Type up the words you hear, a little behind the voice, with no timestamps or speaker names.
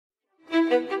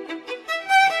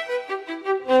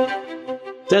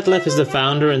Detlef is the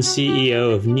founder and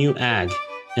CEO of New Ag,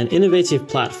 an innovative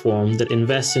platform that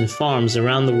invests in farms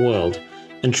around the world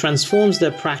and transforms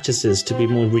their practices to be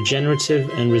more regenerative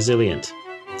and resilient.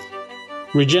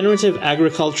 Regenerative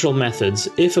agricultural methods,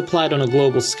 if applied on a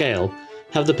global scale,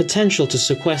 have the potential to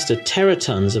sequester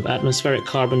teratons of atmospheric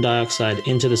carbon dioxide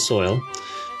into the soil,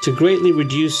 to greatly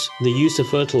reduce the use of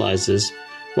fertilizers,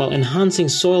 while enhancing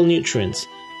soil nutrients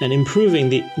and improving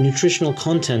the nutritional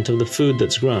content of the food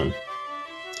that's grown.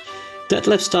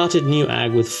 Detlef started New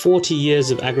Ag with 40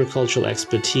 years of agricultural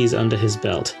expertise under his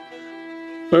belt.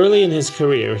 Early in his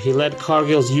career, he led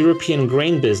Cargill's European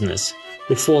grain business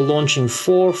before launching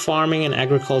 4 farming and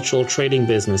agricultural trading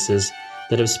businesses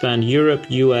that have spanned Europe,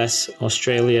 US,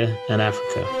 Australia, and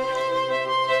Africa.